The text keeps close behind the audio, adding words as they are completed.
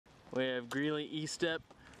We have Greeley Eastep,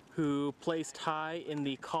 who placed high in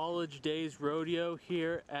the College Daze Rodeo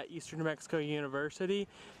here at Eastern New Mexico University.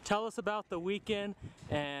 Tell us about the weekend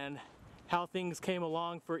and how things came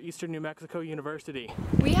along for Eastern New Mexico University.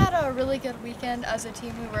 We had a really good weekend as a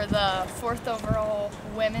team. We were the 4th overall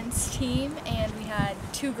women's team, and we had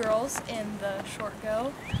 2 girls in the short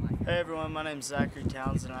go. Hey everyone, my name is Zachary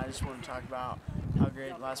Townsend, and I just want to talk about how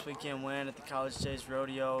great last weekend went at the College Daze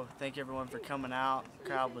Rodeo. Thank everyone for coming out. The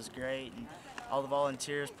crowd was great, and all the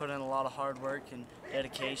volunteers put in a lot of hard work and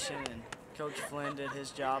dedication, and Coach Flynn did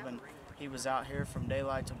his job, and he was out here from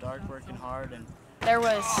daylight till dark working hard. And there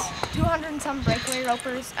was 200 and some breakaway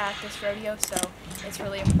ropers at this rodeo, so it's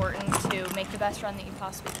really important to make the best run that you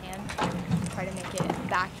possibly can. Try to make it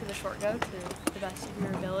back to the short go to the best of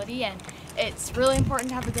your ability, and it's really important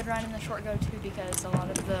to have a good run in the short go too, because a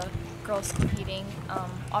lot of the girls competing,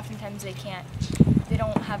 oftentimes they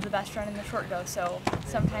don't have the best run in the short go, so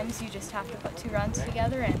sometimes you just have to put 2 runs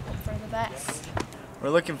together and hope for the best. we're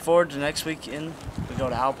looking forward to next weekend. We go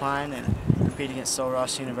to Alpine and compete against Sul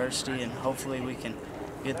Ross University, and hopefully we can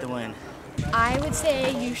get the win. I would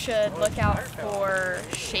say you should look out for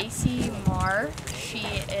Shacey Marr. She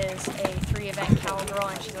is a 3-event cowgirl,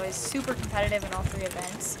 and she's always super competitive in all 3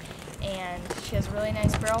 events. And she has a really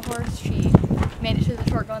nice barrel horse. She made it to the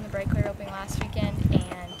short go in the breakaway roping last weekend,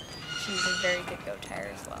 and she's a very good go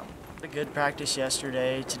tire as well. A good practice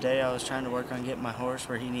yesterday. Today I was trying to work on getting my horse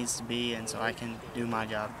where he needs to be, and so I can do my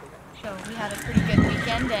job. So we had a pretty good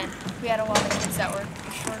weekend, and we had a lot of kids that were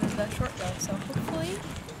short of the short go. So hopefully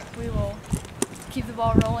we will keep the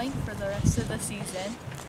ball rolling for the rest of the season.